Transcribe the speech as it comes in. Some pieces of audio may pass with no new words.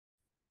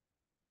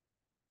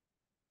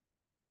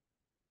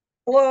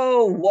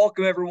Hello,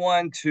 welcome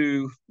everyone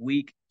to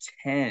week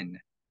 10.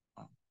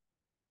 Uh,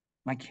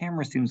 My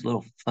camera seems a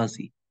little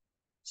fuzzy.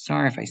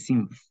 Sorry if I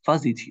seem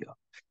fuzzy to you.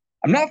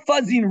 I'm not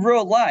fuzzy in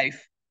real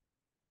life.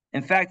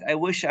 In fact, I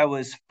wish I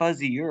was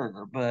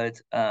fuzzier,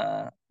 but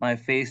my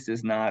face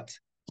does not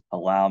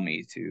allow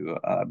me to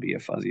be a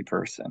fuzzy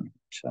person,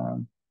 which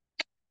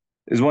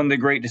is one of the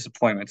great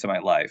disappointments of my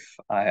life.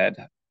 As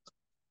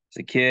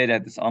a kid, I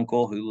had this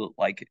uncle who looked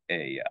like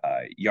a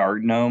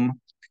yard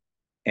gnome,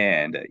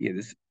 and he had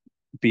this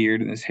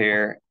beard and his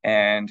hair,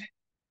 and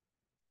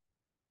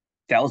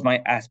that was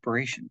my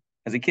aspiration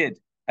as a kid.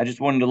 I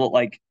just wanted to look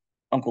like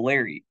Uncle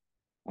Larry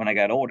when I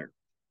got older.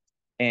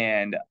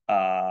 And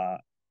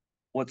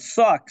what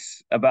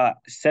sucks about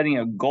setting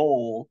a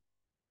goal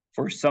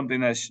for something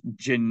that's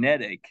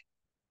genetic,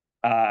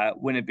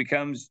 when it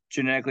becomes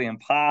genetically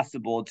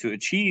impossible to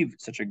achieve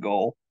such a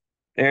goal,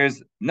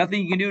 there's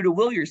nothing you can do to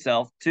will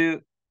yourself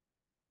to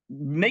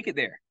make it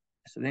there.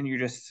 So then you're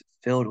just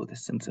filled with a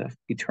sense of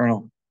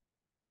eternal,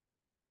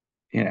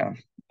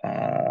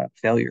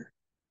 failure.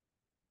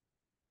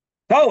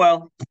 Oh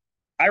well,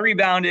 I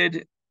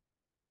rebounded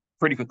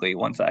pretty quickly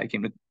once I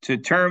came to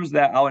terms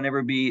that I would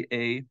never be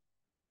a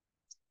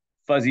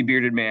fuzzy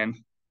bearded man.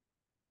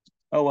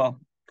 Oh well,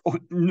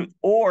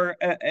 or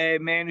a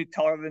man who's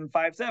taller than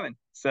 5'7".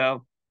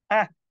 So,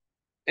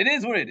 it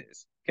is what it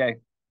is. Okay.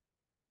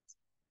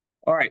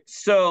 All right.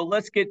 So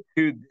let's get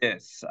to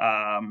this.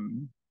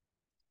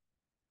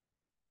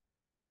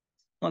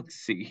 Let's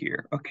see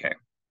here. Okay.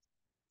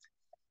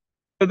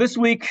 So this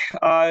week,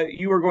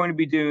 you are going to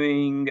be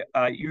doing.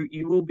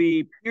 You will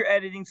be peer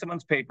editing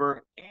someone's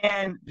paper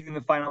and doing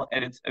the final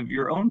edits of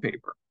your own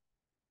paper.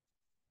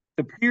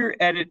 The peer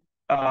edit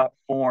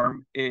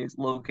form is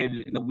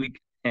located in the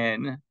week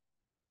 10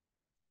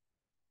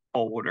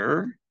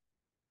 folder.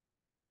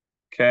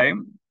 Okay.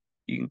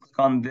 You can click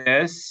on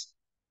this.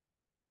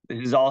 This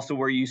is also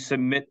where you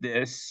submit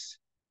this.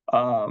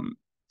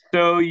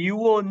 So you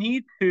will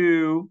need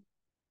to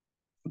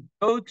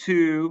go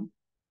to,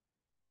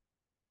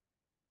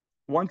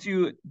 once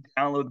you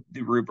download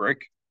the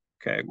rubric,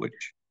 okay,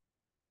 which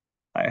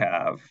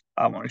I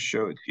want to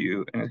show it to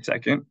you in a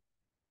second.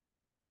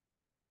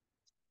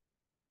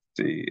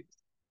 Let's see.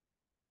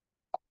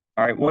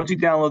 All right, once you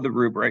download the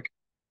rubric,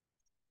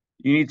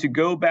 you need to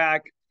go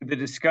back to the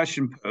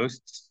discussion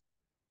posts,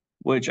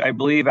 which I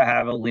believe I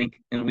have a link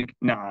in week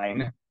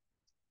 9.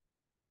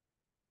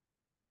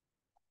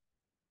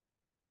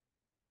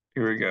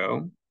 Here we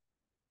go.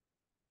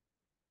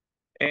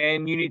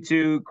 And you need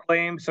to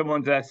claim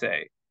someone's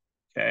essay.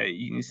 Okay,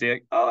 you can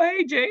say, oh,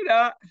 hey,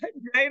 Jada,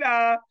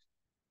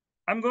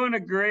 I'm going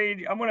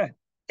to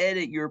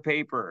edit your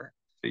paper.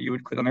 So you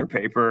would click on their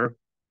paper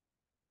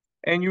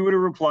and you would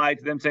have replied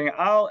to them saying,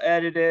 I'll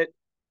edit it,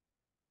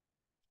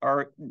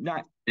 or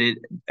not edit,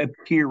 a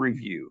peer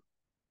review.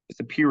 It's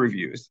a peer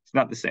review. It's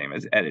not the same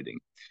as editing.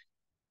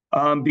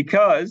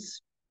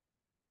 Because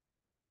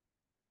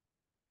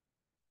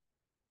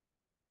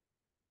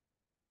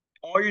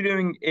all you're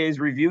doing is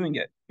reviewing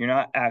it. You're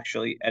not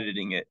actually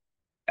editing it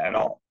at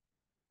all.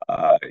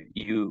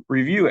 You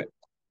review it.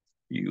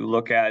 You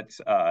look at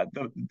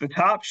the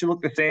top should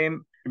look the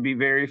same, should be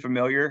very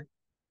familiar.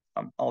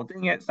 Oh,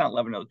 dang it, it's not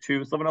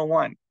 1102, it's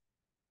 1101.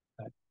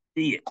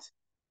 See it.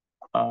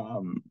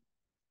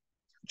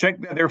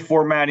 Check that their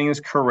formatting is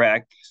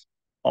correct.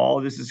 All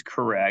this is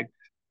correct.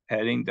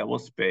 Heading double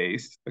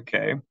spaced.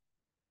 Okay.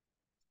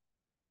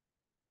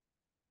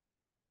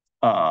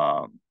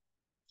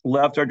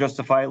 Left or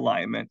justify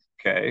alignment.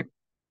 Okay.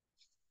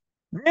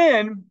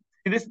 Then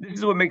this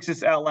is what makes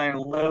this outline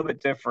a little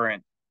bit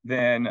different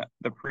than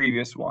the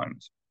previous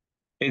ones.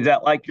 Is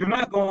that, like, you're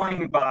not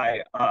going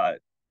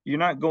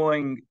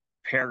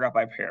paragraph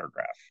by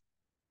paragraph.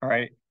 All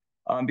right.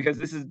 Because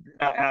this does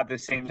not have the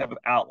same type of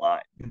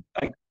outline.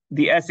 Like,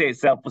 the essay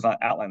itself was not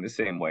outlined the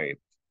same way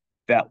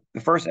that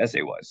the first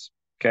essay was.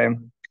 Okay.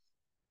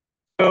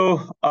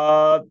 So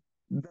the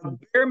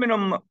bare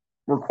minimum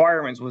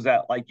requirements was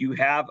that, like, you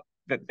have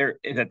that there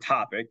is a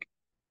topic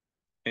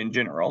in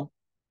general.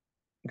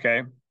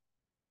 Okay.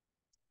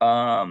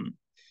 So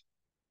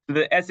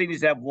the essay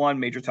needs to have one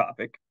major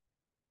topic.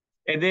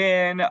 And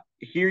then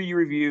here you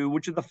review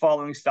which of the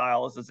following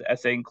styles does the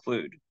essay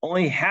include.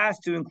 Only has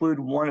to include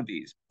one of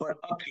these, but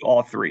up to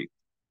all three.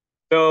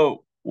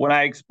 So when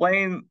I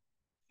explain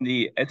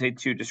the essay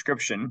 2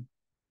 description,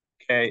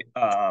 okay,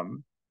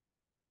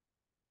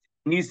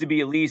 needs to be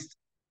at least,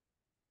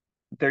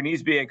 there needs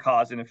to be a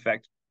cause and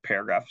effect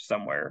paragraph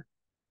somewhere,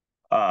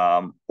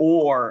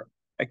 or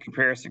a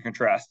comparison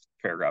contrast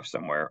paragraph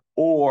somewhere,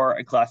 or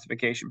a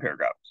classification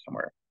paragraph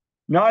somewhere.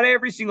 Not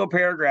every single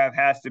paragraph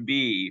has to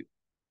be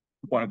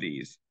one of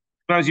these.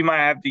 Sometimes you might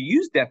have to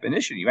use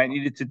definition. You might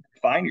need to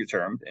define your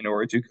terms in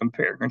order to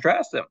compare and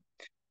contrast them,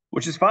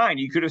 which is fine.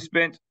 You could have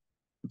spent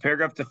a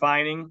paragraph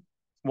defining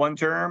one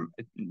term,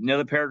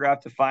 another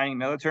paragraph defining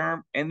another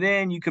term, and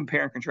then you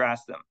compare and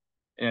contrast them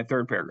in a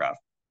third paragraph.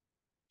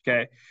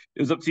 Okay.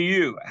 It was up to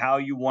you how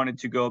you wanted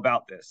to go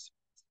about this.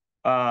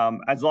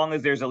 As long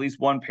as there's at least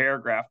one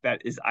paragraph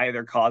that is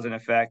either cause and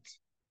effect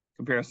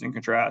comparison and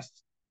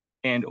contrast,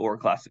 and or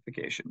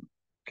classification.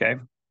 Okay.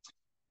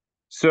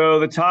 So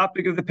the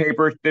topic of the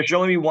paper, there should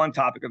only be one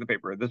topic of the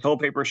paper. This whole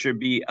paper should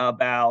be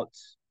about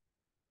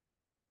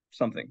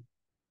something.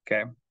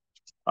 Okay.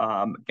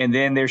 And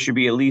then there should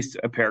be at least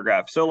a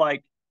paragraph. So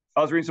like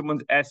I was reading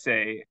someone's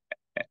essay,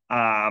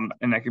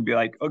 and I could be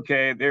like,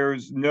 okay,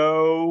 there's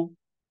no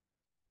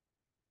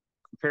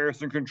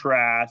comparison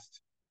contrast.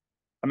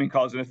 I mean,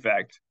 cause and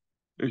effect.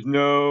 There's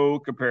no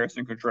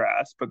comparison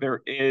contrast, but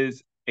there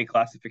is a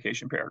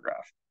classification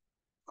paragraph.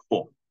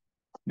 Cool.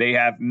 They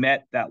have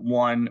met that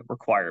one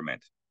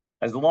requirement.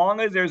 As long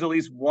as there's at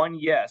least one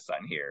yes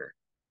on here.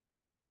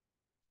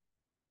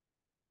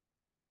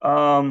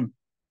 Now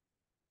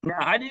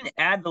I didn't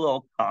add the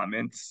little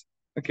comments,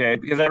 okay,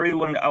 because I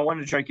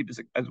wanted to try to keep this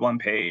as one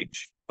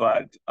page,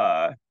 but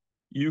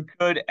you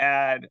could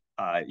add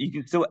you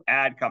can still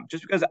add comments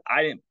just because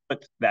I didn't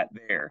put that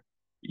there.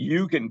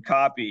 You can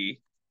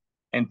copy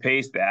and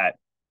paste that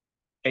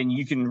and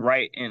you can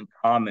write in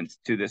comments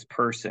to this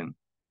person,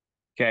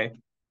 okay?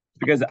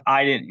 Because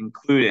I didn't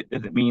include it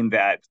doesn't mean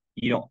that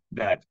you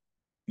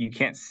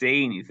can't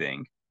say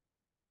anything.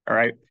 All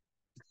right.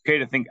 It's okay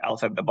to think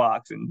outside the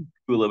box and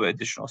do a little bit of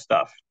additional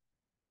stuff.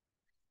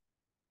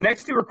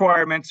 Next two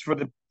requirements for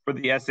the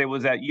essay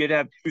was that you'd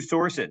have two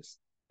sources.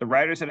 The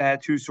writer said I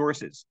had two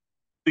sources.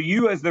 So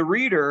you, as the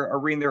reader, are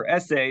reading their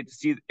essay to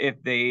see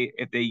if they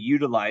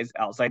utilize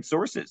outside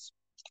sources.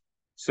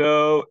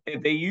 So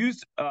if they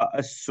use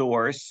a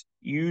source,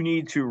 you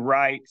need to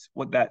write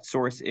what that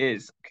source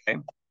is. Okay.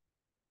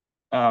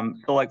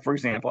 So like for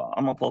example,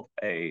 I'm gonna pull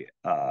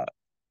up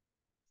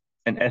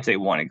an essay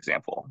one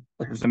example.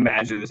 Let's just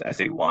imagine this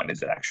essay one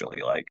is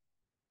actually like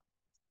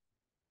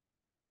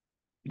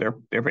their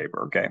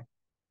paper. Okay.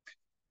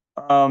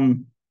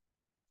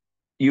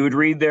 You would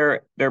read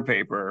their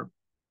paper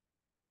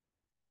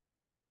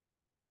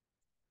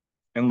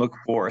and look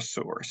for a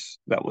source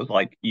that was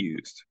like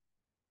used.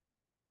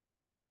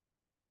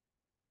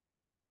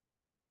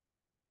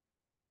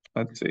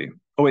 Let's see.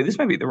 Oh wait, this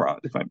might be the wrong.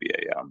 This might be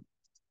a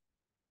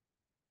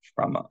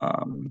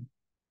from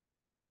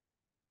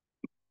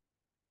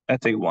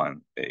essay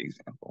one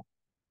example.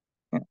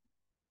 Yeah.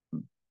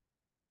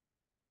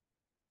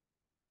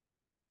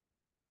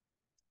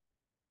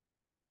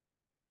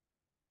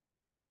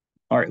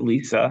 All right,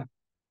 Lisa,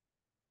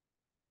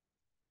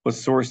 what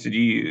source did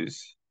you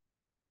use?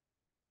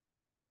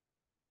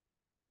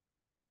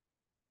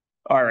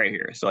 All right,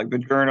 here. So like the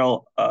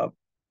journal of,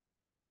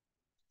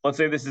 let's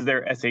say this is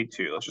their essay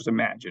two. Let's just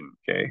imagine.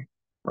 Okay,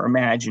 we're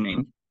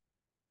imagining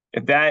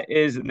if that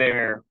is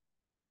their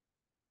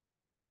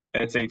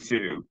essay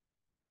two,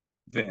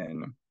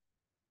 then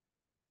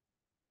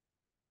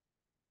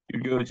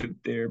you go to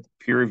their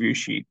peer review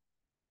sheet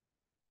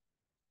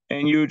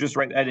and you just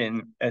write that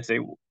in essay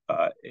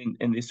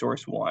in the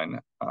source one.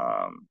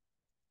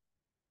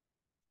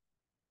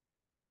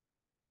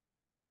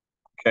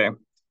 Okay.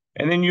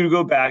 And then you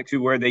go back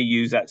to where they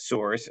use that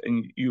source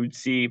and you would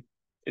see,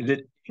 is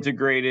it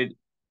integrated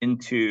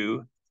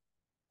into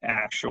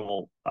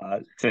actual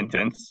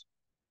sentence?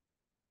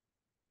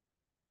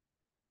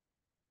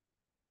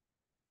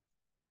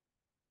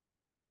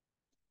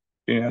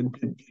 You know,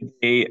 did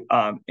they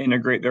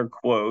integrate their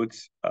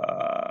quotes?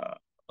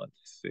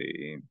 Let's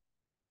see.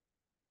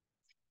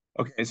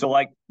 Okay, so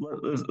like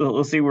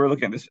let's see, we're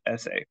looking at this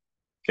essay.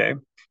 Okay,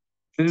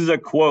 this is a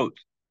quote.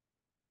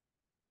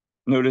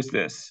 Notice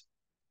this.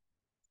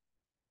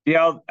 See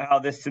how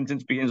this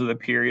sentence begins with a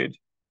period?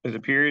 There's a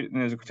period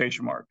and there's a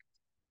quotation mark.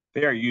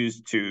 They are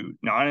used to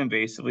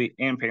non-invasively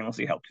and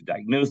painlessly help to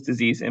diagnose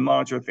disease and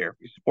monitor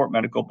therapy, support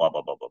medical, blah,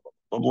 blah, blah, blah, blah,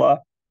 blah, blah.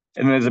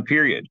 And then there's a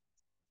period.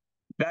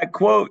 That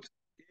quote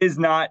is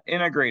not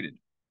integrated.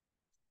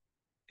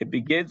 It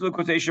begins with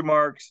quotation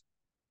marks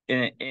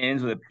and it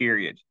ends with a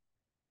period.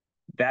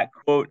 That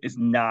quote is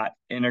not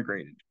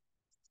integrated.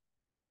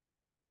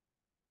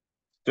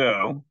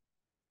 So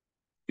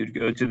you'd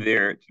go to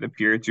the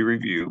peer to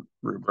review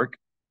rubric,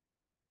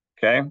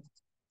 okay?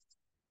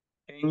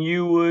 And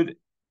you would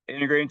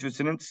integrate into a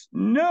sentence.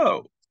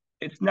 No,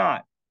 it's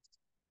not.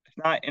 It's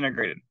not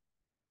integrated.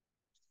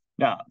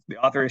 Now, the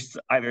author is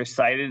either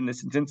cited in the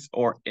sentence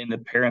or in the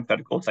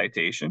parenthetical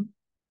citation.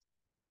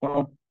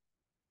 Well,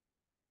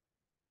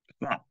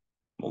 it's not.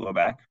 We'll go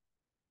back.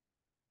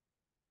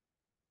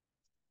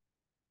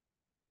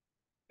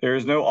 There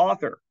is no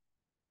author.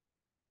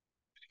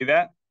 See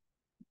that?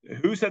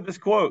 Who said this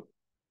quote?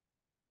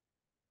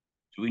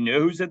 Do we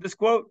know who said this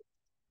quote?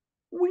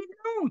 We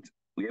don't.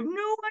 We have no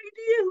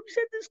idea who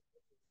said this.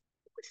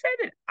 Who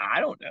said it?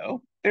 I don't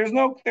know. There's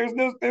no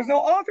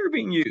author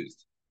being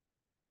used.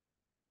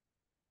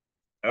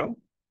 So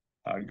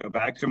I'll go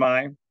back to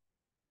my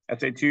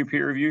SA2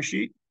 peer review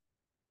sheet.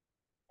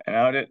 And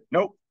I did,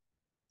 nope.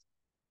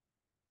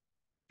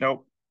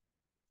 Nope.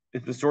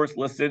 Is the source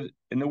listed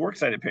in the works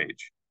cited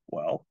page?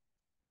 Well,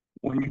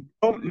 when you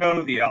don't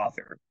know the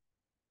author,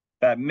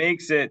 that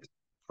makes it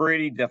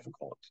pretty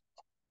difficult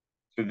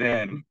to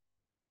then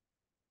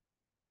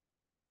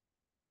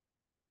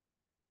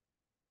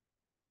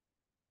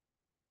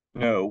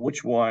know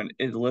which one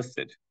is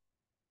listed.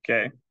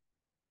 Okay.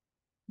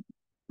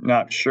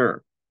 Not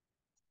sure.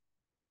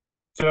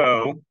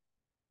 So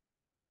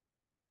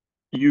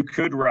you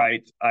could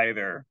write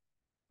either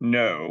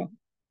no,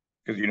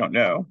 because you don't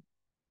know,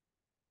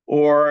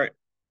 or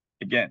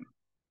again,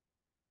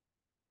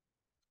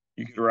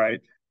 you could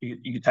write,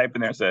 you could type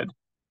in there, said,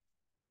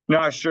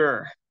 not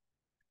sure,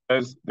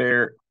 because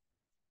there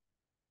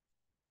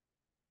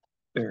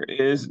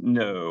is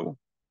no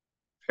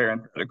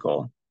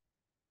parenthetical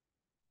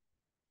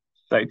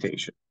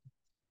citation.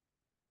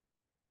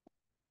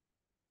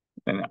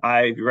 And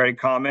if you write a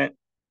comment,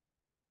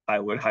 I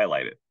would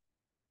highlight it.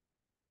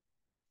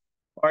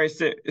 All right,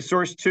 so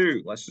source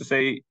two, let's just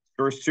say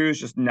source two is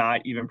just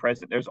not even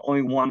present. There's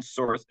only one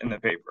source in the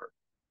paper.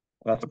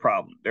 Well, that's a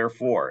problem.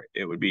 Therefore,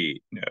 it would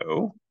be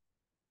no,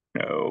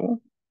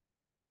 no,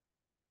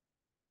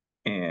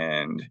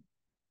 and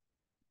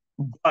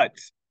but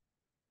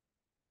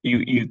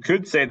you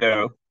could say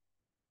though,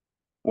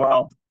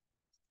 well,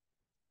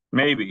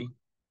 maybe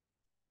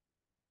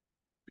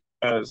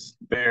because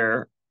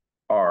there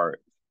are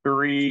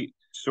three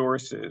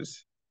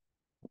sources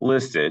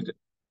listed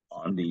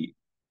on the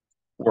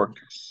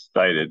works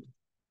cited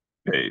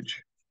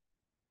page.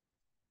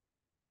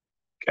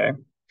 Okay.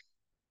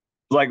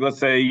 Like, let's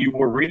say you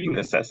were reading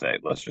this essay.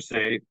 Let's just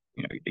say,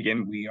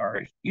 again, we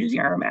are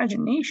using our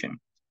imagination.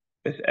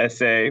 This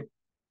essay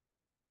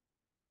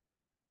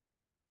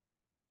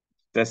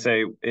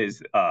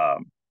is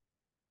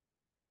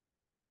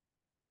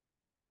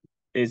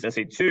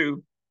essay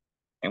two,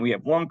 and we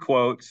have one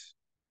quote.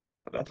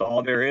 But that's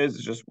all there is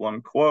just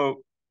one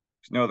quote.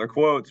 There's no other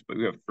quotes, but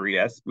we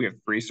have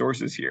three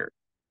sources here.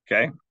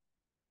 Okay.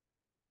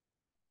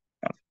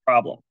 That's a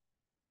problem.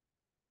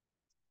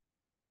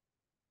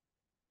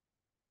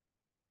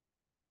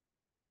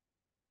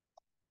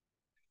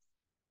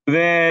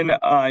 Then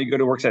you go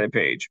to works cited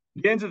page.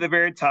 Begins at the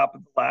very top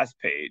of the last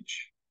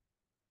page.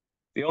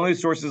 The only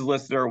sources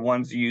listed are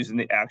ones used in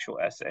the actual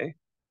essay.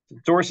 The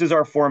sources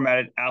are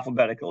formatted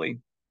alphabetically.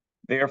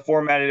 They are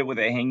formatted with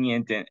a hanging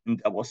indent and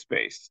double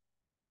spaced.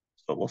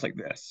 So it looks like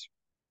this.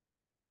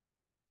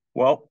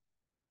 Well,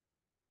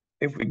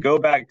 if we go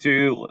back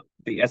to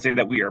the essay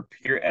that we are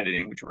peer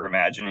editing, which we're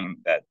imagining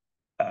that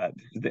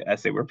this is the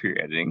essay we're peer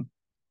editing,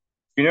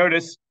 you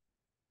notice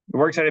the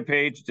works cited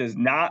page does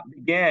not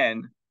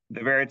begin at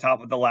the very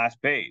top of the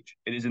last page.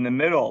 It is in the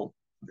middle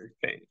of this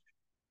page.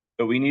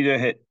 So we need to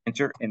hit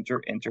enter,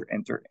 enter, enter,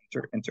 enter,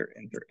 enter, enter,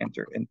 enter,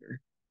 enter,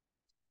 enter.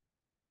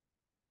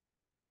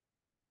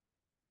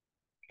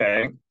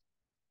 Okay.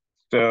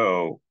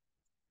 So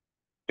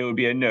it would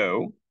be a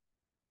no.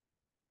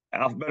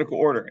 Alphabetical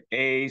order,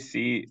 A,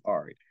 C,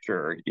 R.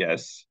 Sure,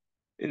 yes.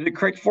 Is it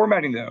correct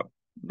formatting though?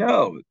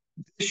 No.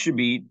 This should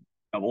be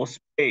double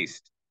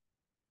spaced.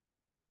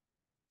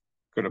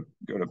 Go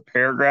to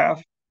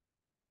paragraph.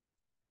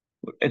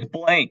 It's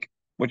blank,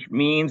 which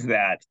means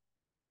that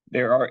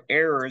there are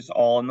errors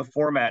all in the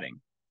formatting.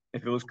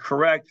 If it was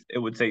correct, it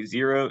would say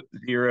 0,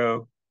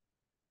 0.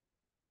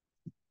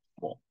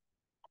 Well,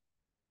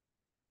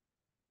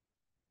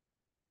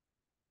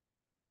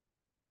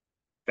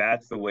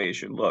 that's the way it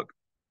should look.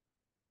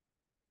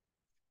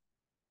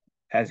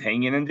 Has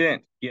hanging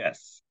indent.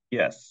 Yes,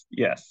 yes,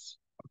 yes.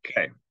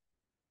 Okay.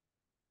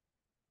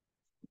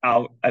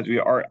 Now, as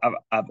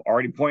I've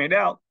already pointed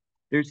out,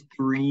 there's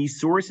three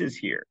sources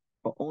here,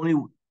 but only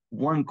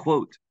one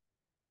quote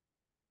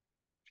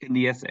in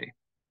the essay.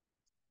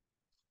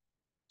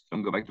 So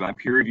I'm going to go back to my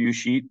peer review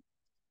sheet.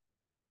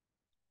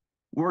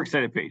 Works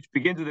cited page.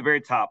 Begins at the very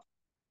top.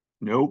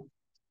 Nope.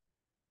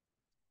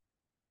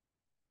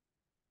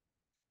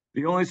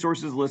 The only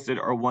sources listed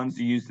are ones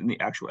used in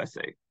the actual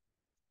essay.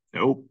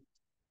 Nope.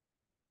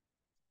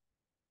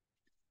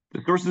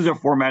 The sources are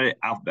formatted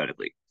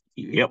alphabetically.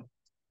 Yep.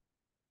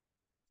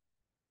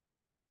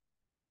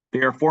 They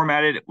are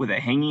formatted with a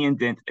hanging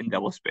indent and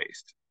double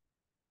spaced.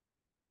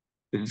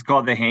 This is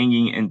called the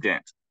hanging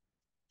indent.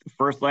 The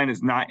first line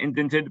is not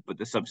indented, but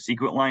the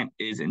subsequent line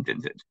is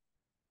indented.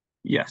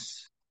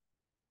 Yes.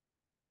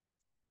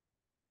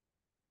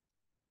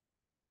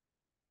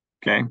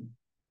 Okay.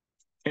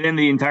 And then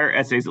the entire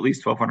essay is at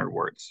least 1,200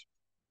 words.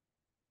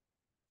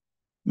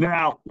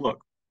 Now,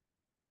 look.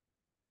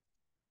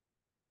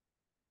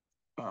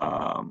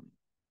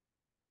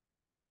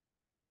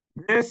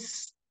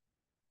 This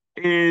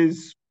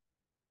is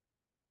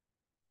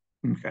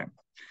okay.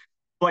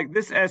 Like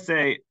this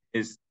essay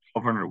is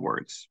 1,200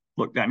 words.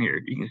 Look down here.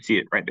 You can see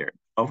it right there.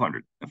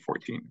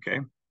 1,214.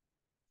 Okay.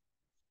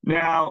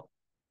 Now,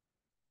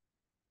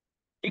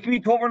 it can be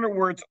 1,200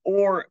 words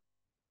or at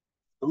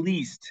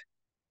least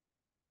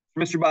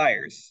Mr.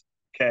 Byers.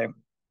 Okay.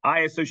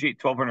 I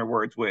associate 1,200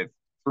 words with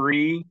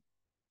 3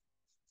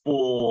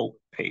 full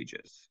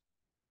pages.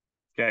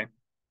 Okay.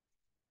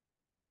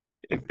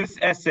 If this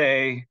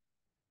essay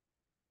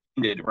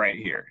ended right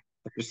here,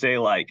 let's just say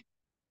like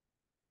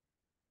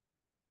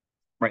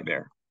right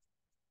there,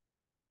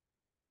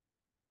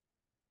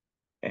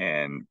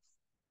 and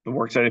the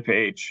works cited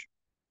page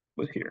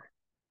was here.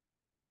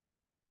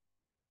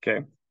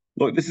 Okay.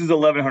 Look, this is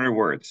 1,100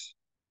 words.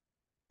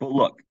 But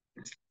look,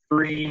 it's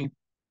 3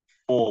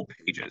 full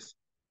pages.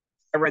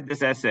 I read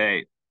this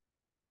essay,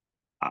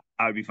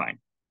 I would be fine.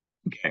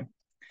 Okay.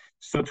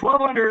 So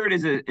 1,200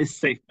 is a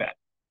safe bet.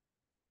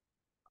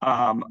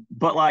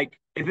 But like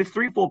if it's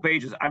 3 full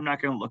pages, I'm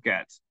not going to look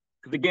at,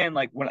 because again,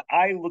 like when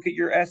I look at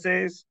your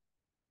essays,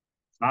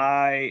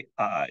 I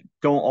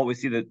don't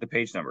always see the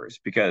page numbers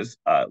because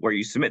where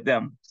you submit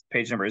them,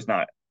 page number is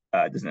not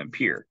doesn't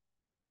appear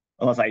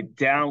unless I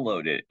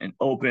download it and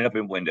open it up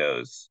in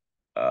Windows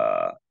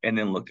and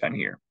then look down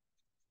here.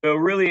 So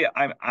really,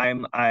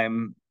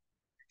 I'm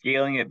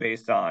scaling it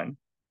based on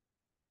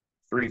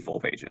 3 full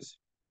pages.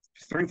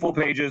 3 full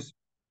pages,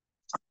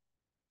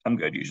 I'm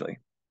good usually.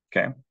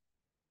 Okay.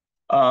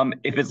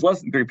 If it's less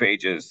than 3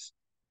 pages,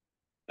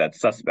 that's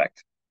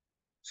suspect.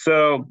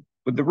 So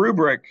with the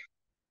rubric,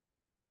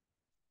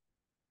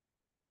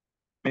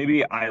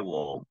 maybe I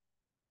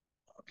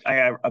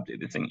gotta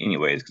update this thing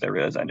anyways because I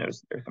realize I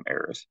noticed there's some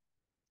errors.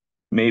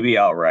 Maybe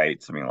I'll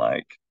write something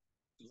like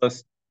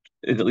list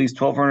is at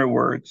least 1,200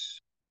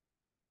 words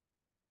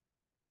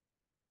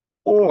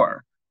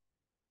or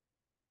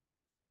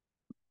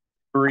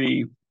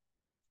 3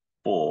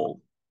 full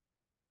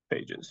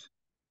pages.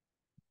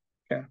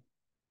 Okay,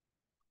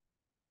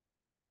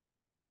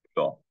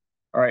 cool.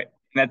 All right,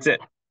 that's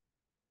it.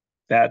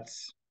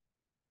 That's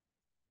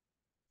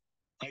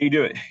how you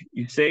do it.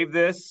 You save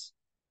this.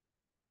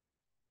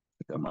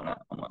 I'm gonna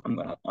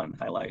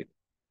unhighlight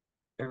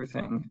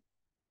everything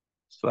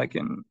so I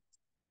can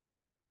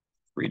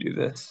redo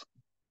this.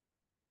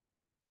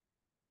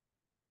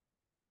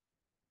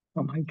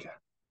 Oh my God.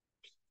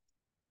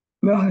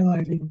 No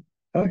highlighting.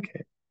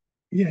 Okay.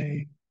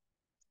 Yay.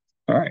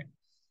 All right.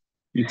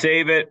 You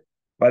save it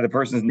by the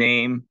person's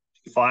name,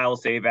 file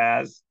save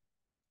as.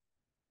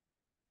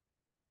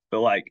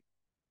 So like,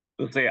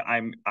 let's say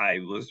I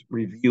was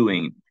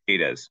reviewing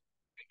datas.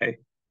 Okay.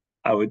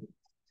 I would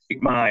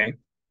take my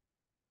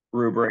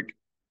rubric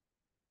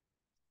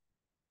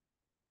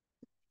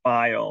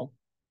file,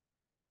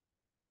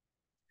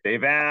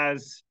 save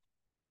as,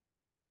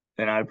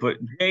 then I'd put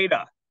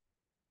data,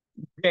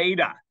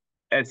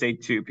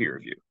 SA2 peer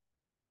review.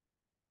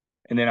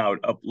 And then I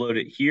would upload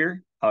it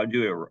here. I would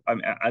do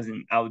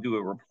I would do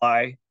a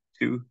reply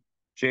to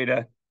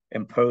Jada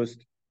and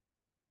post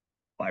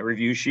my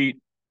review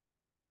sheet.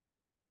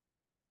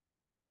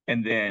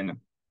 And then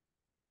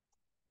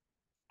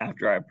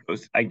after I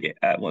post,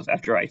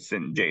 after I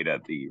send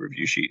Jada the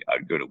review sheet, I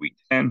would go to week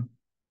 10,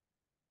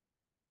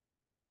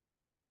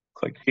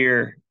 click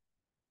here,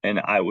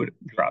 and I would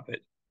drop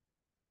it.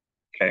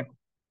 Okay.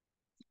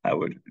 I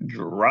would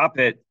drop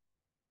it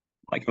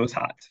like it was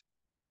hot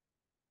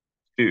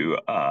to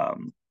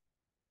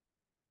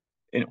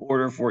in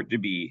order for it to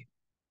be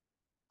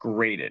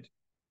graded.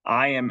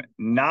 I am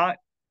not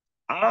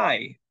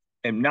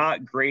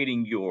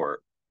grading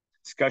your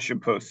discussion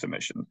post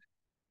submission.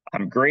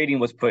 I'm grading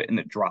what's put in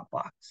the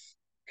Dropbox.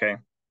 Okay.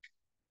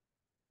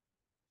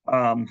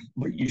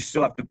 But you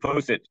still have to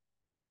post it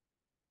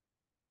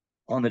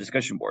on the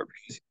discussion board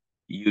because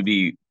it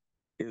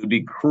would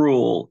be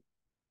cruel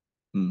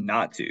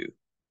not to.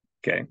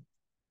 Okay.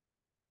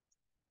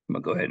 I'm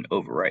gonna go ahead and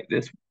overwrite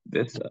this.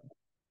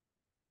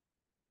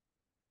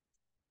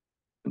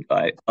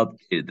 I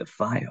updated the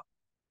file.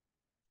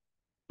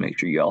 Make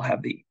sure you all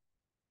have the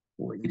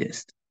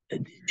latest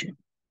edition.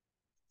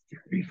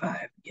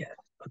 35. Yes.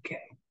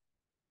 Okay.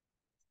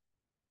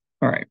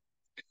 All right.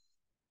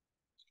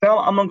 Now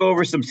I'm gonna go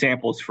over some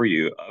samples for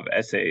you of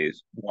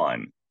essays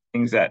one,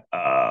 things that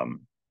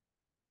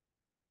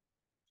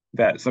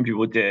that some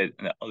people did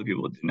and that other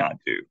people did not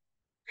do.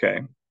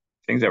 Okay.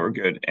 Things that were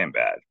good and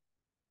bad.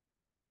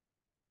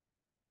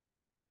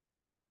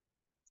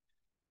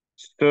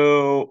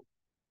 So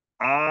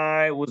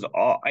I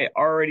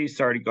already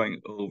started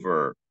going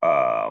over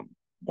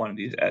one of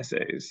these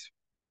essays,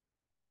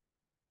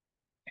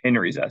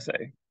 Henry's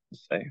essay,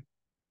 let's say.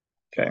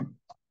 Okay.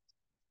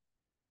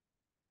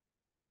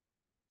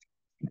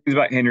 Things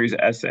about Henry's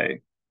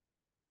essay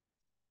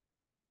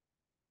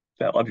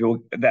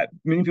that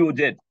many people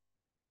did.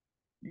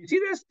 You see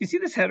this? You see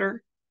this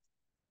header?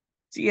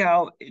 See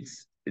how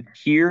it's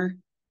here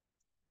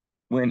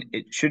when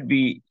it should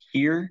be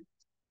here?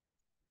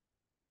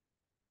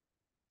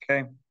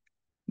 Okay.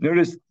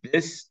 Notice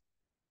this,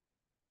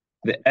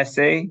 the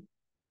essay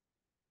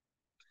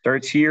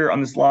starts here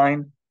on this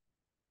line,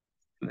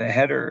 the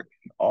header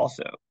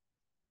also.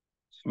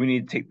 So we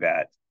need to take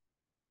that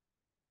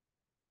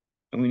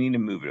and we need to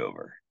move it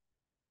over.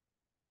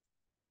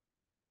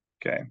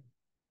 Okay.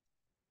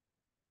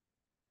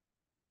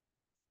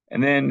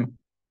 And then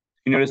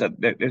you notice that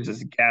there's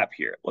this gap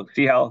here. Look,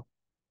 see how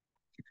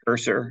the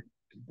cursor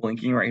is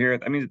blinking right here?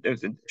 That means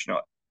there's an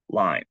additional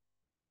line.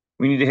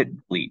 We need to hit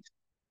delete.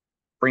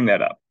 Bring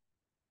that up.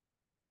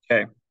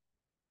 Okay.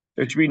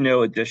 There should be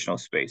no additional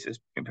spaces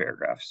in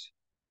paragraphs.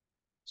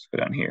 Let's go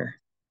down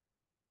here.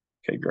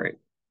 Okay, great.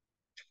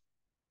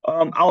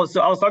 I was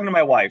talking to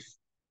my wife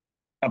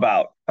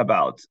about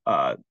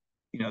the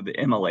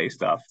MLA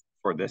stuff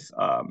for this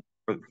for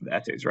the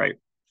essays, right?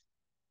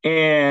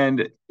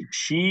 And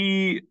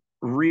she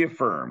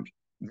reaffirmed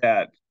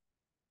that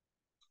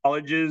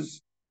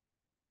colleges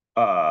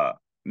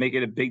make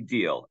it a big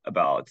deal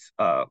about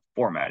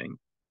formatting.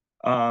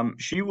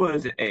 She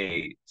was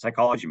a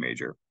psychology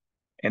major,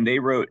 and they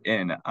wrote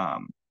in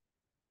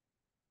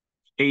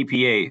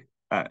APA,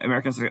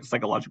 American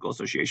Psychological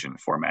Association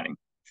formatting.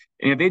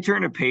 And if they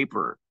turn a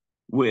paper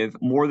with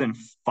more than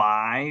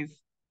five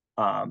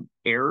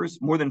errors,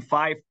 more than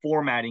five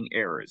formatting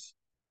errors,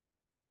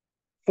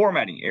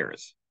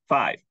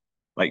 five,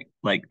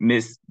 like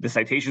miss the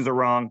citations are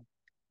wrong,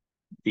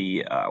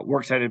 the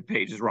works cited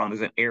page is wrong,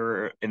 there's an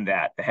error in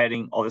that, the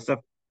heading, all this stuff,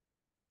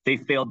 they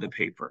failed the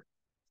paper.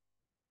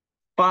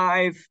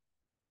 Five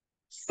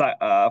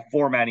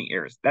formatting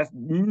errors. That's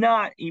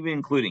not even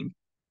including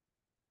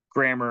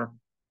grammar,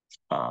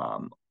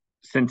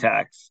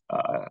 syntax,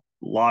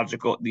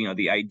 logical,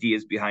 the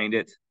ideas behind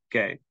it.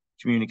 Okay,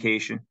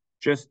 communication.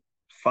 Just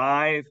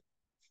five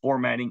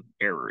formatting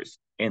errors,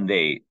 and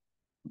they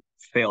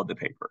failed the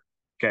paper.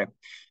 Okay,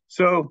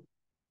 so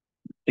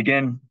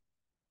again,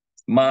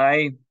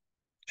 my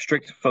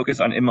strict focus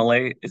on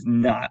MLA is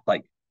not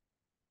like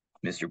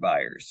Mr.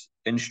 Byers,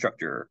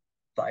 instructor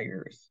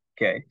Byers.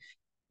 Okay,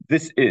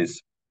 this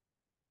is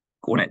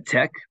Gwinnett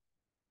Tech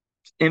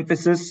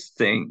emphasis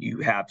saying you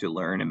have to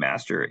learn and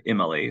master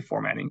MLA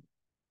formatting.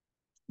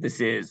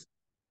 This is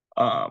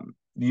the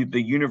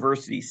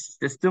university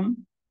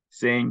system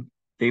saying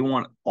they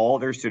want all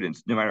their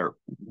students, no matter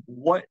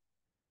what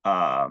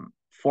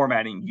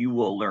formatting you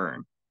will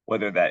learn,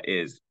 whether that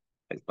is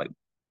like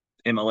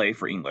MLA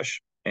for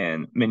English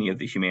and many of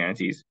the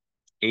humanities,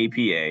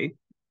 APA,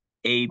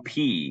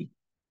 AP,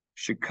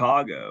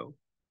 Chicago.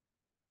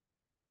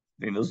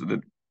 I think those are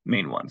the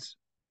main ones.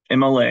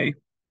 MLA,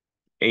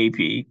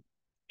 AP,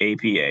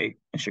 APA,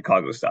 and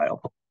Chicago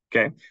style.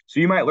 Okay, so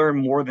you might learn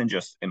more than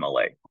just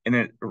MLA, and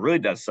it really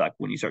does suck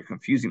when you start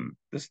confusing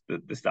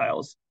the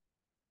styles,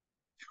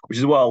 which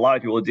is what a lot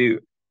of people do.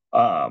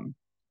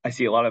 I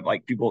see a lot of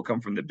like people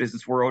come from the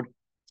business world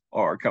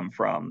or come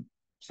from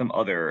some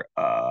other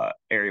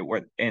area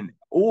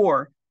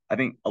or I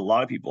think a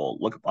lot of people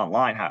look up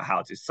online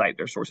how to cite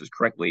their sources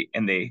correctly,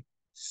 and they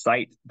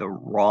cite the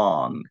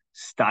wrong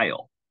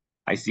style.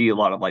 I see a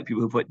lot of like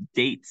people who put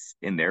dates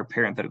in their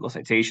parenthetical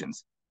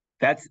citations.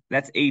 That's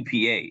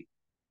APA.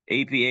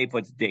 APA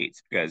puts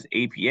dates because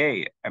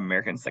APA,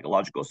 American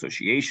Psychological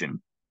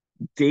Association,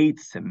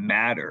 dates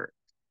matter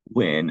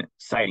when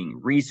citing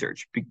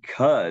research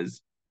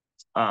because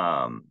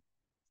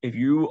if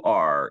you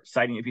are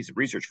citing a piece of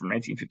research from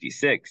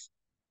 1956,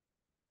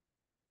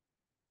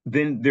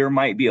 then there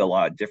might be a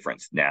lot of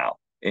difference now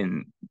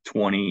in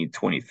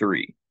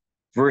 2023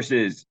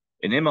 versus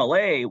in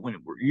MLA when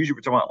we're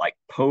talking about like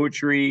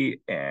poetry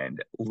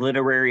and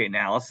literary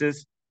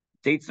analysis.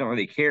 Dates don't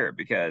really care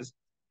because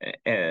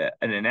an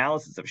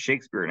analysis of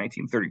Shakespeare in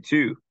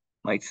 1932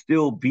 might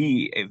still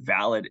be a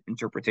valid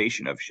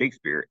interpretation of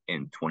Shakespeare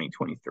in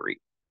 2023.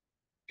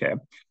 Okay,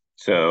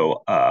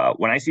 so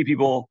when I see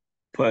people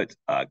put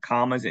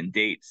commas and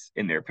dates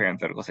in their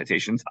parenthetical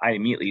citations, I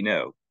immediately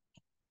know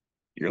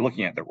you're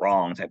looking at the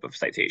wrong type of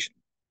citation,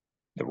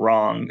 the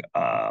wrong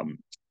uh,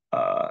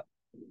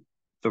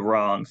 the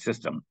wrong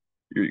system.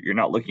 You're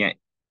not looking at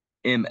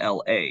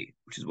MLA,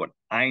 which is what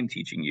I'm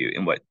teaching you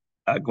and what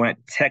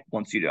Gwinnett Tech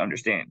wants you to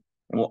understand,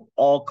 and what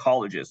all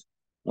colleges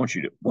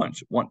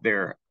want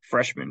their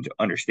freshmen to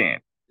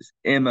understand is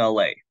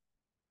MLA.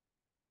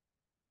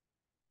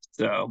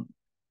 So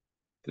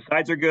the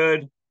sides are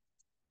good.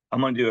 I'm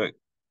going to do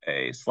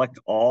a select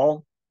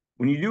all.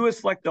 When you do a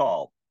select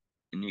all,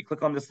 and you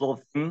click on this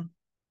little thing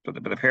for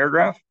the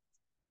paragraph,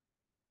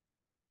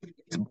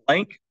 it's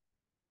blank.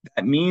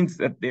 That means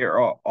that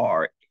there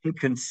are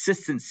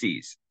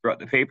inconsistencies throughout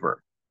the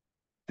paper.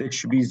 This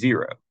should be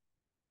zero.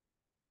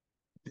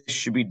 This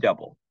should be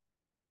double.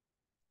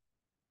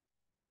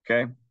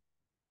 Okay.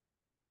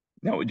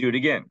 Now we do it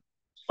again.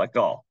 Select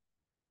all.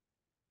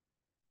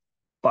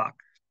 Fuck.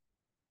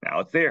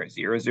 Now it's there.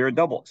 0, 0,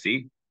 double.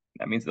 See?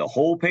 That means the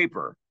whole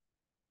paper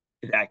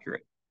is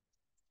accurate.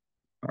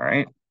 All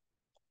right.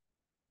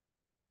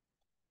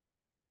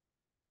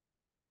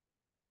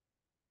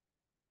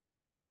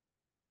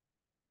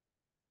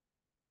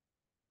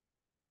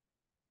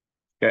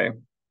 Okay.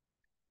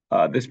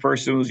 This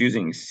person was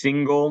using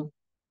single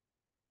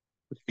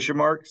quotation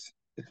marks.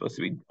 It's supposed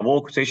to be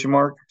double quotation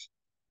marks.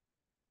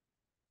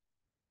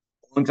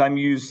 The only time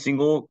you use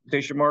single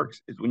quotation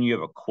marks is when you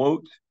have a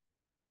quote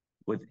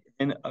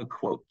within a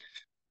quote.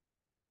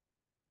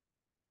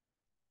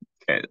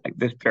 Okay, like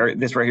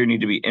this right here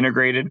need to be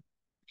integrated.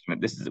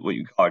 This is what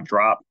you call a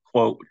drop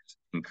quote, which is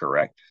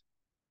incorrect.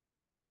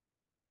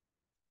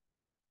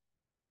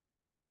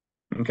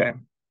 Okay,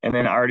 and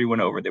then I already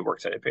went over the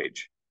works cited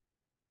page.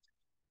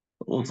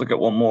 Let's look at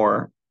one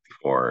more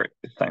before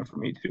it's time for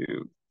me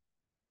to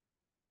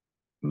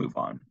move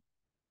on.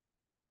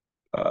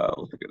 Let's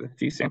look at the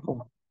C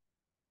sample.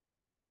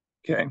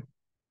 Okay.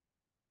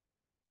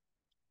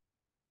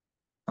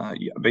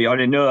 Yeah, but y'all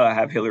didn't know I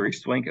have Hillary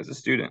Swank as a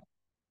student.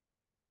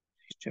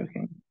 She's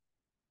joking.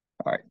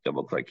 All right,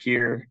 double click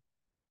here,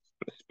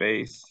 put a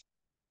space.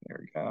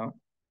 There we go.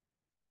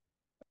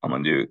 I'm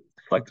gonna do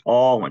Select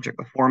all. I want to check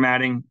the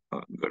formatting.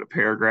 Go to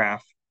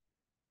paragraph.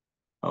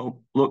 Oh,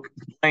 look,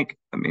 blank.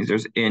 That means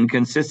there's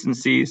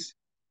inconsistencies.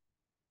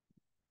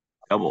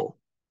 Double.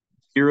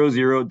 0,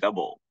 0,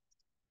 double.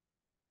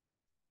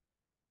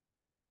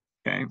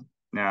 Okay.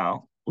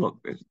 Now, look,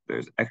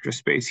 there's extra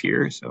space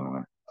here, so I'm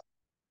going to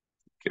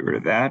get rid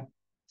of that.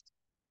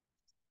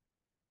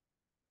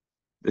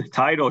 The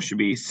title should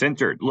be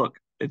centered. Look,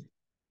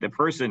 the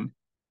person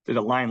did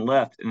a line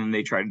left, and then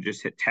they try to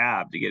just hit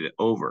tab to get it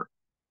over.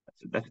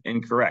 That's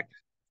incorrect.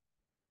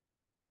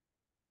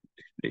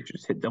 They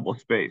just hit double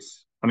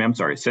space. I'm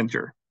sorry,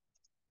 center.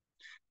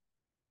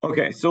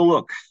 Okay, so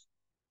look,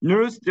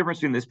 notice the difference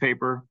between this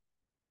paper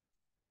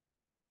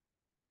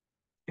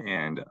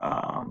and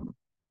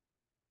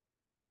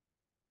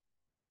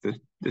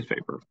this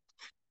paper.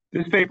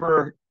 This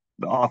paper,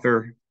 the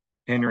author,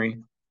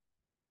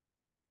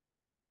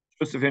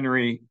 Joseph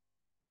Henry,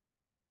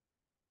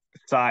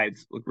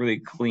 sides look really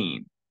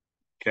clean.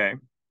 Okay.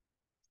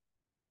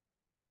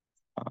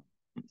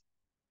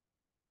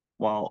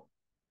 While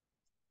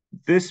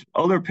this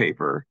other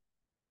paper,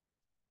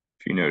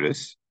 if you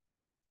notice,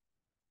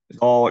 is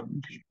all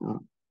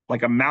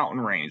like a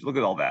mountain range. Look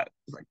at all that.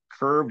 It's like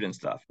curved and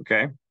stuff.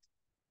 Okay.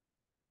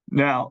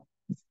 Now,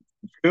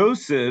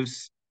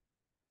 Joseph's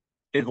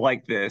is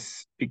like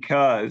this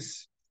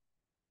because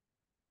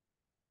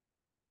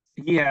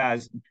he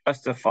has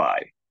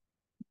justify.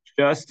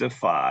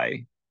 Justify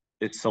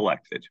is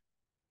selected.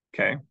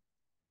 Okay.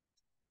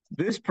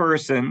 This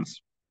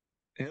person's,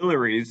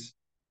 Hillary's,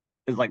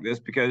 is like this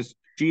because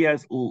she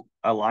has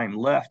a line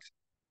left.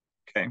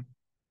 Okay.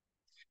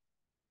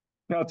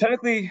 Now,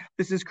 technically,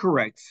 this is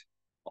correct.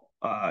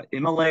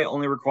 MLA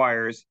only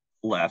requires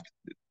left.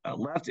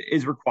 Left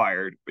is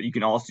required, but you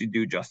can also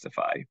do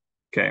justify.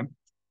 Okay.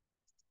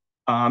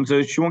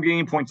 So she won't get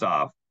any points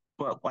off.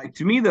 But like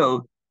to me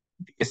though,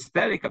 the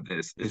aesthetic of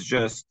this is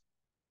just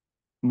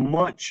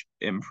much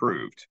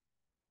improved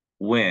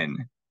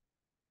when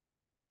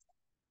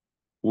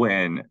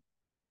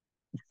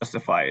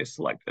justify is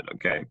selected.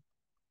 Okay.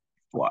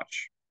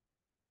 Watch.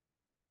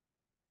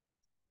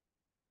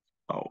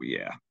 Oh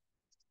yeah.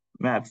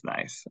 That's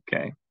nice.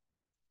 Okay.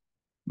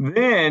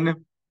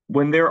 Then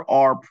when there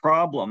are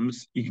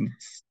problems, you can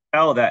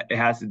tell that it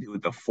has to do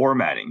with the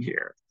formatting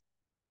here.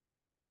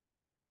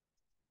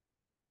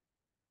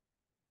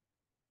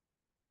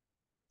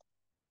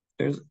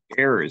 There's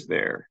errors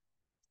there.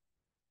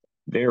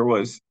 There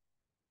was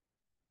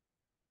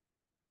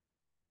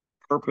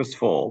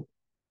purposeful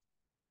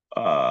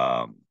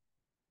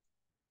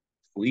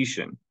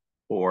deletion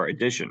or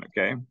addition,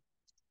 okay?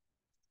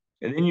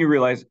 And then you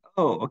realize,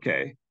 oh,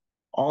 okay.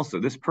 Also,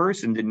 this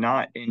person did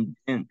not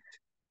indent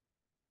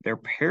their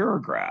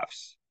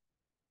paragraphs,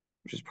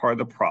 which is part of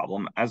the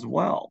problem as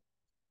well.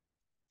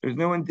 There's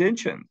no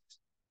indentions.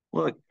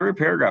 Look, every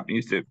paragraph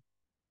needs to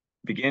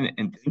begin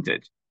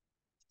indented.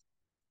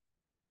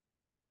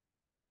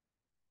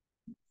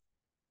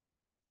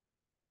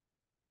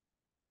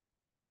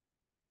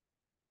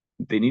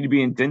 They need to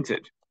be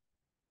indented.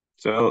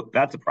 So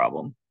that's a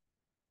problem.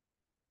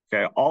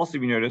 Okay. Also,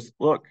 if you notice,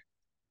 look,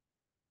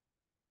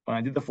 when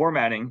I did the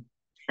formatting,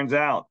 turns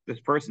out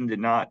this person did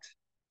not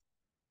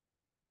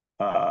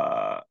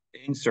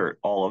insert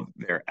all of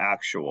their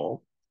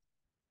actual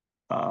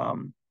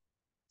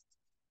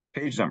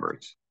page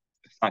numbers.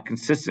 It's not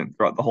consistent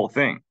throughout the whole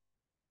thing.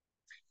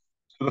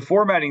 So the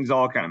formatting is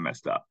all kind of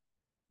messed up.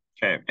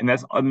 Okay. And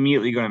that's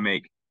immediately going to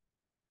make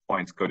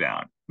points go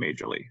down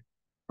majorly.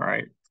 All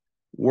right.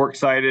 Works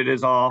cited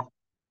is off.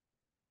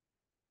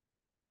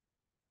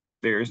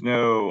 There's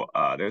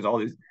all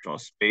these additional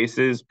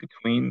spaces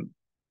between.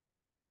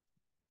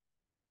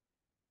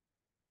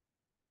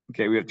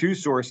 Okay. We have two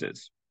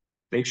sources.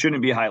 They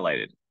shouldn't be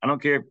highlighted. I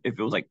don't care if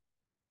it was like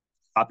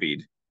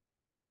copied.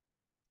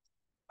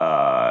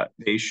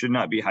 They should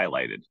not be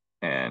highlighted.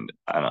 And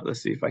I don't know.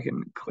 Let's see if I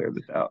can clear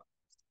this out.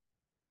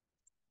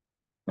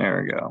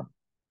 There we go.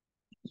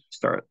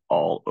 Start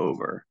all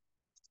over.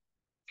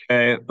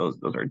 Okay, those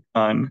are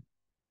done.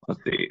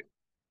 Let's see.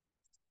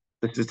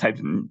 This is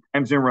times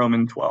New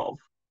Roman 12.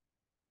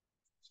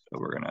 So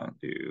we're gonna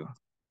do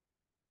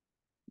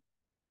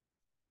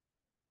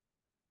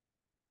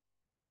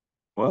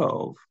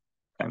 12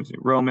 times New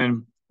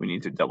Roman. We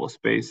need to double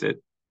space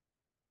it.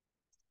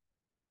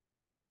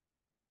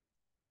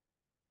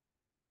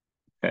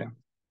 Okay.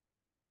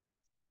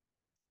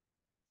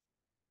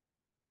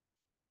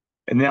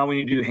 And now we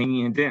need to do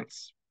hanging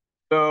indents.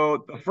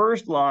 So the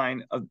first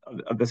line of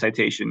the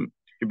citation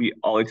should be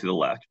all the way to the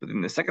left, but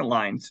then the second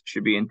lines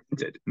should be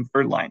indented, and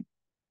third line.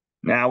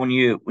 Now, when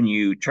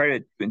you try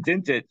to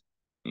indent it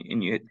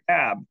and you hit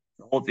tab,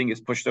 the whole thing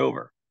is pushed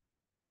over.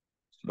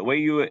 So the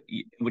way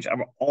which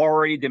I've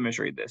already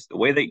demonstrated this, the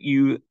way that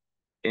you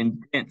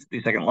indent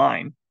the second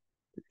line,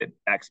 is hit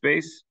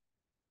backspace.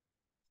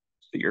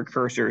 So your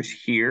cursor is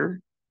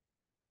here,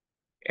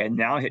 and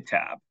now hit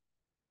tab.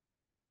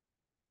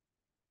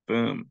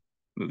 Boom,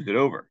 moves it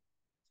over.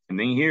 And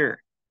then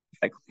here, if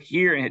I click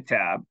here and hit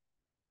tab,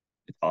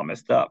 it's all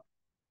messed up.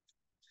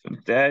 So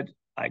instead,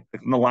 I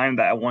click on the line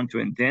that I want to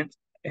indent,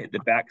 I hit the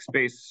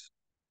backspace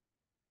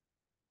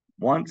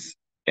once,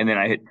 and then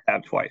I hit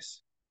tab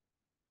twice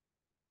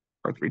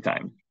or 3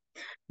 times.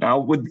 Now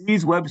with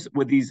these webs,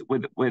 with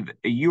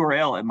a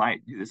URL, it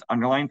might do this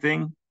underline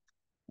thing,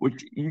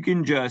 which you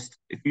can just,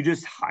 if you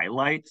just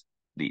highlight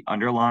the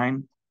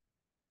underline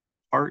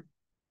part,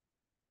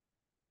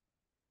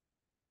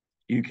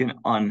 you can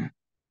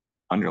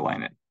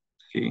underline it.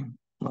 See,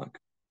 look,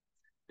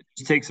 it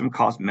just takes some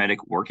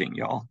cosmetic working,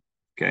 y'all.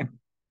 Okay.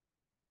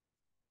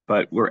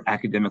 But we're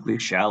academically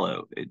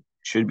shallow. It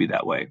should be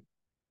that way.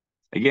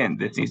 Again,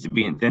 this needs to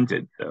be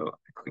indented. So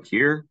I click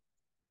here,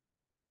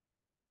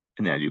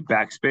 and then I do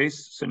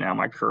backspace. So now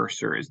my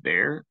cursor is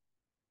there,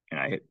 and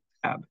I hit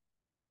tab.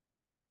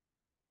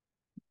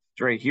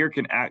 So right here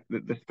can act,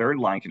 the third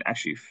line can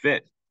actually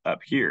fit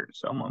up here.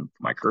 So I'm on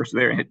my cursor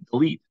there and hit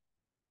delete.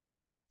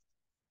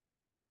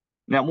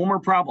 Now, one more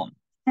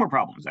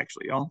problems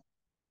actually, y'all.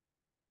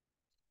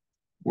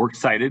 Works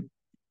cited,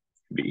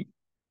 be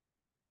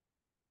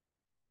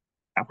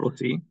capital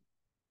C.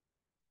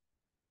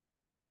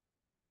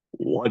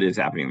 What is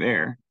happening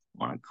there?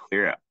 I want to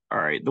clear it. All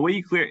right, the way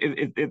you clear,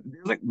 if there's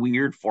like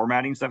weird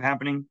formatting stuff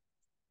happening,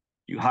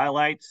 you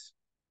highlight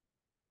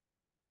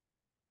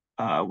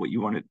what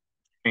you want to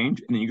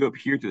change, and then you go up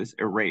here to this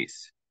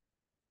erase,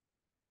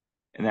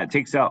 and that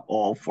takes out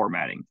all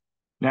formatting.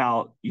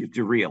 Now you have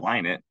to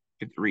realign it,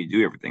 you have to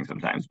redo everything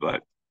sometimes,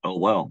 but oh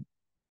well,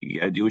 you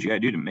gotta do what you gotta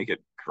do to make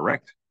it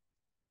correct.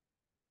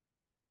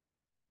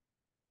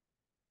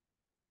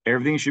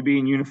 Everything should be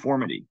in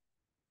uniformity.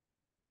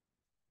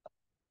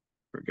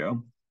 There we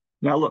go.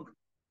 Now look,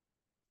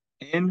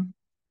 N,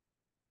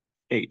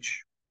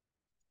 H,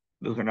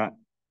 those are not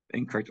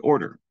in correct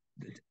order.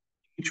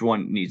 Each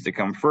one needs to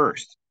come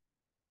first.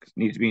 It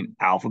needs to be in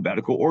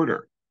alphabetical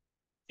order.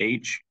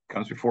 H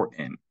comes before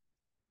N.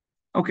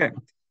 Okay.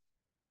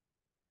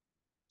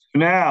 So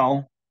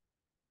now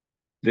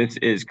this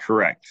is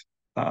correct.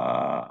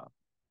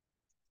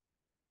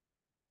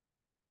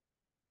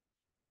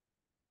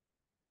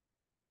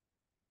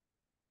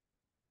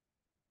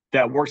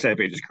 That works cited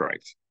page is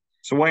correct.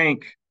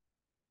 Swank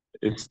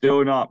is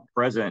still not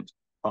present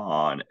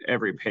on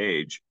every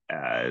page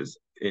as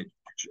it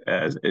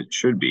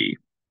should be.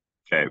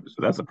 Okay, so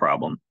that's a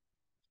problem.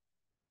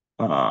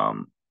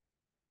 And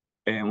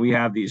we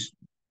have these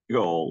big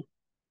old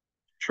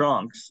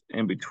chunks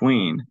in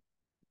between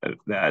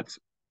that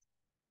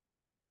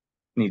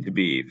need to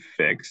be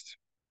fixed.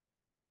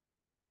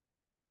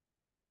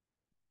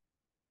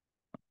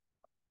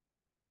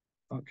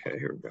 Okay,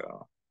 here we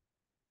go.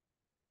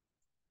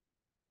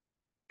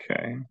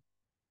 Okay.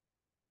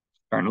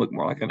 Starting to look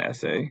more like an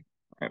essay.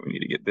 All right, we need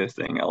to get this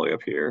thing all the way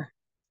up here.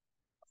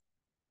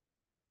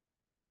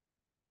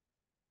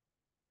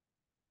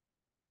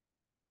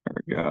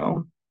 There we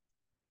go.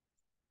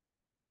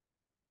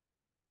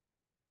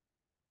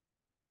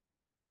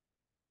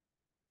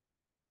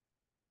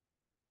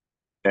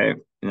 Okay,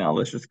 now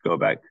let's just go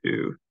back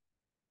to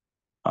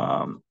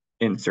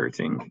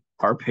inserting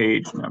our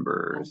page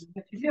numbers.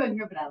 What you're doing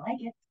here, but I like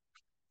it.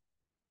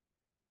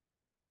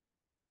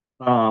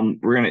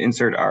 We're going to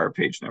insert our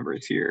page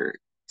numbers here.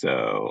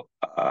 So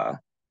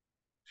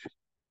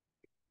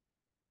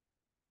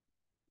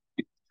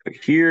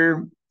click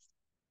here,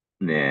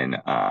 and then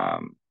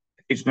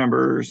page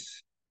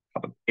numbers,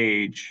 top of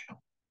page,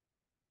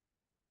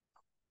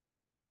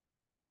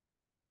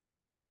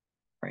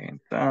 right hand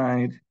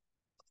side.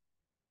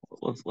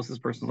 What's this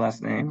person's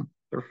last name?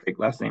 Their fake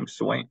last name,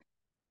 Swank.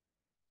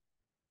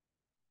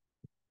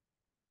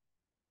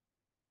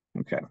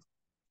 Okay.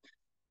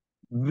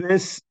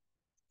 This,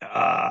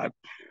 I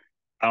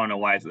don't know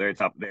why it's there.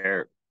 It's up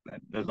there.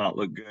 That does not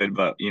look good,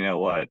 but you know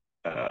what?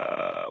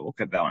 We'll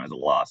cut that one as a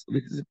loss. At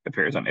least it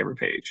appears on every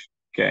page.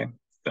 Okay.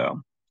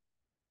 So,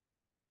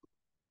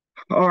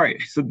 all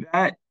right. So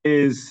that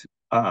is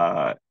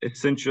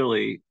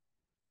essentially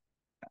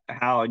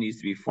how it needs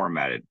to be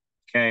formatted.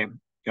 Okay.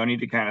 You'll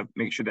need to kind of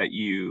make sure that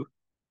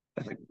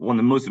that's like one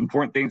of the most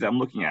important things I'm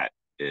looking at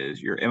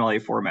is your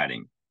MLA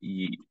formatting.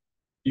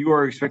 You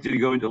are expected to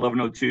go into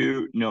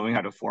 1102 knowing how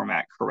to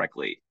format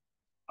correctly.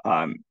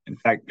 In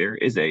fact, there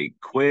is a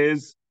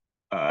quiz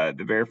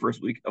the very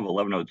first week of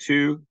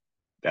 1102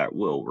 that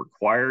will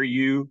require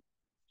you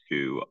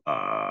to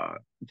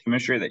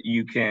make sure that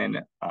you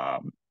can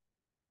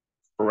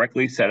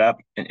correctly set up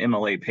an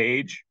MLA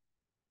page.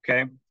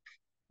 Okay.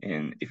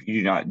 And if you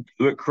do not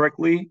do it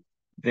correctly,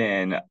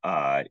 then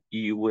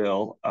you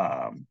will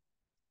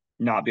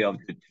not be able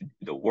to do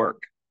the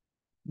work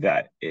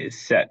that is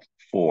set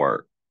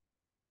for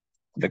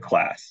the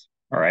class.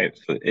 All right.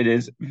 So it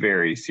is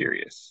very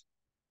serious.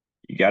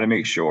 You got to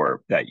make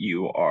sure that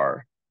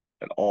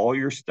that all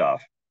your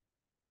stuff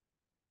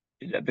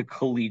is at the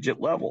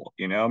collegiate level.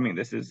 You know, I mean,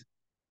 this is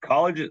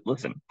college.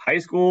 Listen, high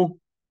school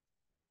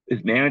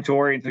is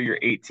mandatory until you're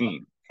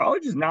 18.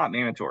 College is not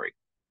mandatory.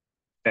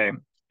 Okay.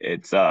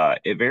 It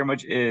very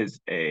much is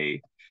you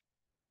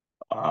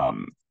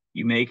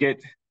make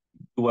it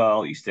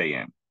well, you stay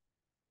in.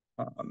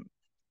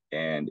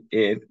 And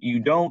if you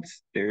don't,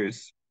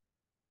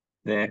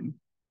 then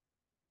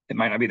it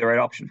might not be the right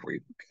option for you.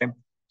 Okay.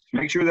 to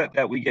make sure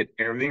that we get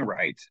everything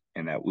right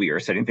and that we are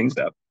setting things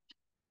up.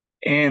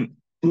 And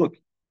look,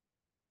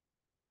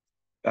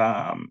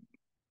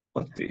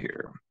 let's see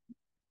here.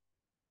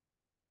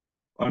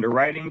 Under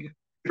writing,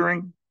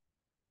 tutoring,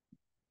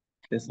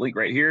 this link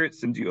right here, it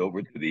sends you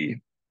over to the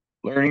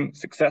Learning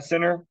Success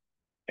Center.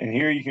 And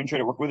here you can try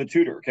to work with a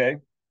tutor, okay?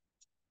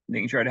 They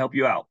can try to help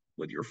you out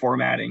with your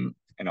formatting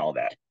and all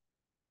that.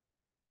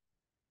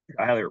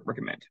 I highly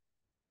recommend.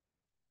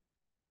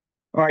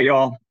 All right,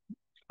 y'all.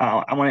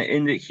 I want to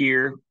end it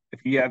here.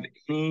 If you have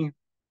any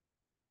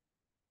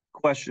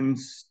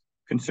questions,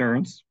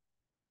 concerns,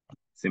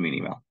 send me an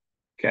email.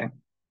 Okay.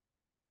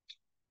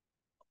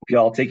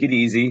 Y'all take it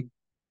easy.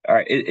 All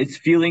right. It's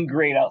feeling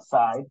great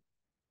outside.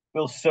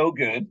 Feels so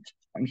good.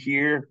 I'm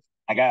here.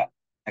 I got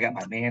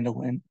my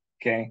mandolin.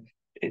 Okay.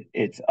 It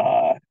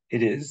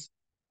is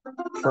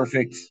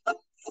perfect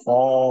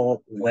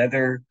fall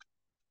weather.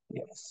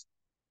 Yes.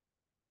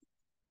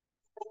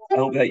 I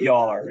hope that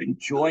y'all are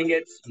enjoying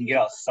it. You can get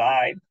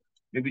outside,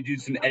 maybe do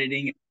some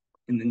editing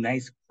in the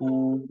nice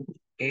cool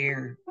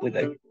air with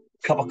a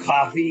cup of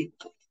coffee.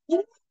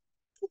 It'd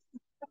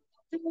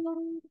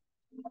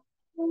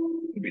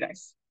be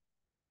nice.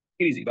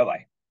 Get easy.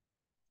 Bye-bye.